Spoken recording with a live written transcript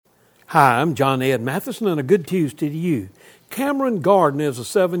Hi, I'm John Ed Matheson, and a good Tuesday to you. Cameron Gardner is a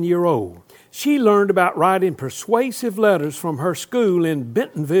 7-year-old. She learned about writing persuasive letters from her school in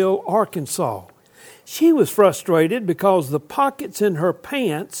Bentonville, Arkansas. She was frustrated because the pockets in her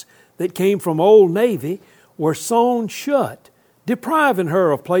pants that came from Old Navy were sewn shut, depriving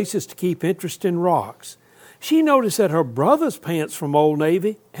her of places to keep interesting rocks. She noticed that her brother's pants from Old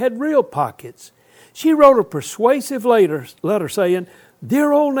Navy had real pockets. She wrote a persuasive letter saying,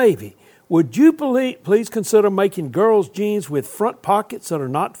 "Dear Old Navy, would you please consider making girls' jeans with front pockets that are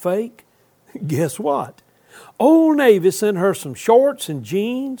not fake?" Guess what? Old Navy sent her some shorts and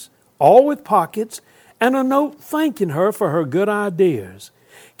jeans, all with pockets, and a note thanking her for her good ideas.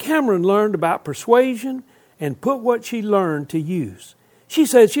 Cameron learned about persuasion and put what she learned to use. She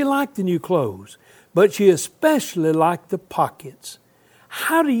said she liked the new clothes, but she especially liked the pockets.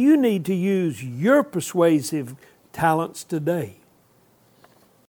 How do you need to use your persuasive talents today?